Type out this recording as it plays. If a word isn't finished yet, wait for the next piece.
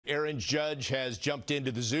Aaron Judge has jumped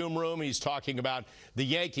into the Zoom room. He's talking about the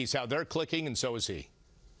Yankees, how they're clicking, and so is he.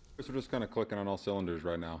 We're just kind of clicking on all cylinders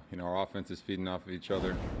right now. You know, our offense is feeding off of each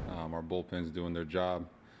other. Our bullpen's doing their job.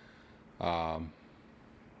 Yeah,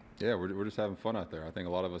 we're just having fun out there. I think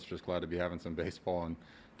a lot of us are just glad to be having some baseball and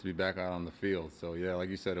to be back out on the field. So, yeah, like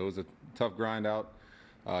you said, it was a tough grind out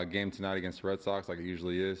game tonight against the Red Sox like it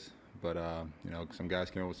usually is. But, you know, some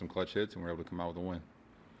guys came up with some clutch hits and we were able to come out with a win.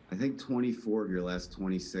 I think 24 of your last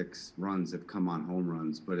 26 runs have come on home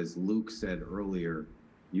runs. But as Luke said earlier,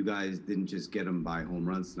 you guys didn't just get them by home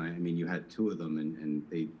runs tonight. I mean, you had two of them, and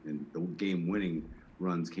the game-winning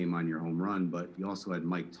runs came on your home run. But you also had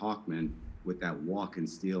Mike Talkman with that walk and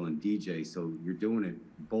steal and DJ. So you're doing it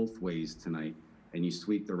both ways tonight, and you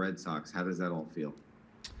sweep the Red Sox. How does that all feel?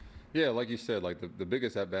 Yeah, like you said, like the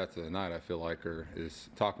biggest at-bats of the night, I feel like, is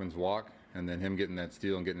Talkman's walk and then him getting that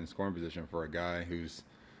steal and getting in scoring position for a guy who's,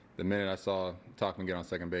 the minute I saw Talkman get on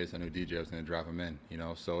second base, I knew DJ was going to drive him in, you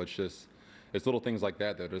know. So it's little things like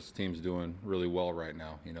that this team's doing really well right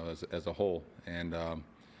now, you know, as a whole. And,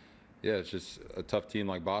 yeah, it's just a tough team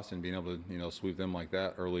like Boston, being able to, you know, sweep them like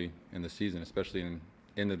that early in the season, especially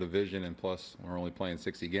in the division, and plus we're only playing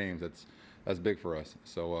 60 games. That's big for us.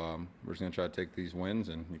 So we're just going to try to take these wins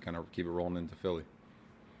and you kind of keep it rolling into Philly.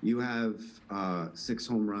 You have 6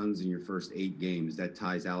 home runs in your first 8 games. That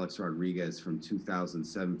ties Alex Rodriguez from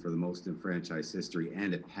 2007 for the most in franchise history,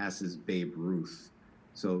 and it passes Babe Ruth.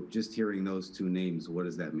 So just hearing those two names, what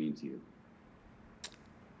does that mean to you?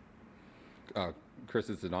 Chris,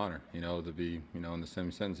 it's an honor, you know, to be, you know, in the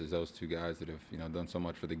same sense as those two guys that have, you know, done so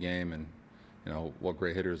much for the game, and, you know, what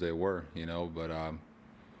great hitters they were, you know. But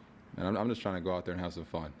and I'm just trying to go out there and have some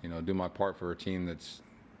fun, you know, do my part for a team that's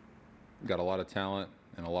got a lot of talent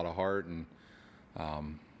and a lot of heart, and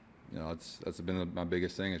you know, that's been my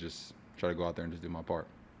biggest thing, is just try to go out there and just do my part.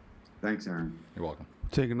 Thanks, Aaron. You're welcome.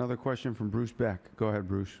 Take another question from Bruce Beck. Go ahead,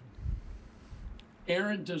 Bruce.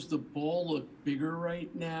 Aaron, does the ball look bigger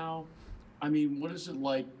right now? I mean, what is it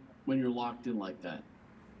like when you're locked in like that?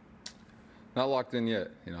 Not locked in yet.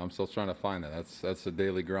 You know, I'm still trying to find that. That's the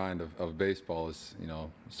daily grind of baseball, is, you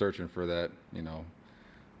know, searching for that, you know,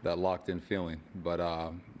 that locked in feeling. But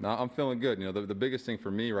no, I'm feeling good. You know, the biggest thing for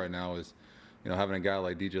me right now is, you know, having a guy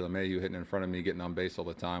like DJ LeMahieu hitting in front of me, getting on base all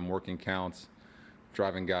the time, working counts,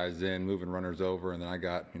 driving guys in, moving runners over, and then I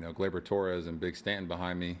got, you know, Gleyber Torres and Big Stanton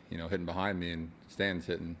behind me, you know, hitting behind me, and Stanton's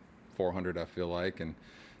hitting 400, I feel like, and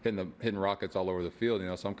hitting rockets all over the field, you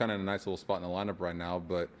know. So I'm kind of in a nice little spot in the lineup right now.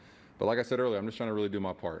 But like I said earlier, I'm just trying to really do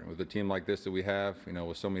my part. With a team like this that we have, you know,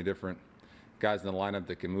 with so many different guys in the lineup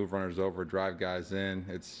that can move runners over, drive guys in,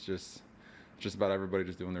 it's just about everybody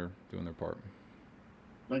just doing their part.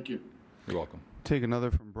 Thank you. You're welcome. Take another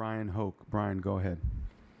from Brian Hoke. Brian, go ahead.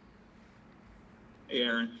 Hey,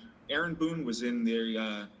 Aaron. Aaron Boone was in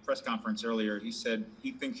the press conference earlier. He said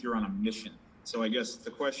he thinks you're on a mission. So I guess the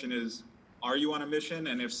question is, are you on a mission?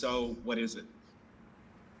 And if so, what is it?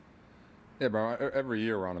 Yeah, bro, every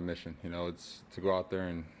year we're on a mission. You know, it's to go out there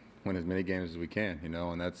and win as many games as we can, you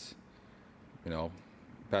know, and that's, you know,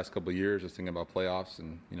 past couple of years just thinking about playoffs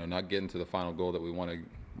and, you know, not getting to the final goal that we want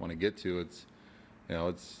to get to. It's, you know,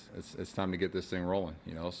 it's time to get this thing rolling,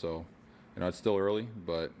 you know. So, you know, it's still early,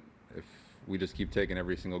 but if we just keep taking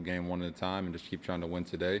every single game one at a time and just keep trying to win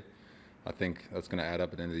today, I think that's going to add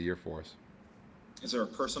up at the end of the year for us. Is there a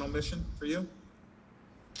personal mission for you?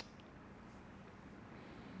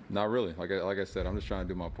 Not really. Like I said, I'm just trying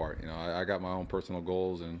to do my part. You know, I got my own personal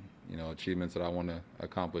goals and, you know, achievements that I want to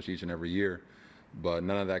accomplish each and every year, but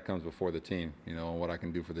none of that comes before the team, you know, and what I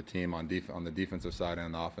can do for the team on the defensive side and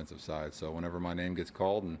on the offensive side. So whenever my name gets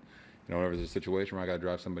called and, you know, whenever there's a situation where I got to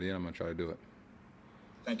drive somebody in, I'm going to try to do it.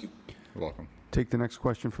 Thank you. You're welcome. Take the next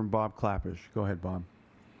question from Bob Clappish. Go ahead, Bob.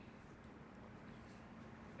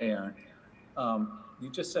 Hey, Aaron. You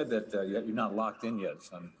just said that you're not locked in yet.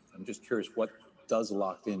 So I'm just curious, what does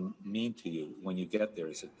locked in mean to you when you get there?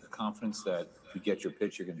 Is it the confidence that if you get your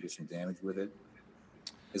pitch, you're going to do some damage with it?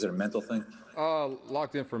 Is it a mental thing?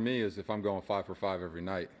 Locked in for me is if I'm going 5 for 5 every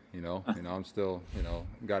night. You know, I'm still, you know,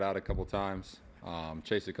 got out a couple times,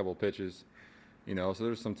 chased a couple pitches. You know, so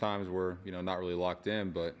there's some times where, you know, not really locked in,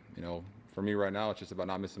 but, you know, for me right now, it's just about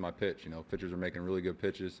not missing my pitch. You know, pitchers are making really good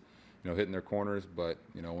pitches, you know, hitting their corners, but,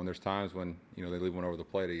 you know, when there's times when, you know, they leave one over the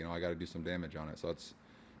plate, you know, I got to do some damage on it. So it's,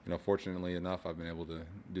 you know, fortunately enough, I've been able to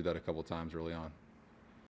do that a couple times early on.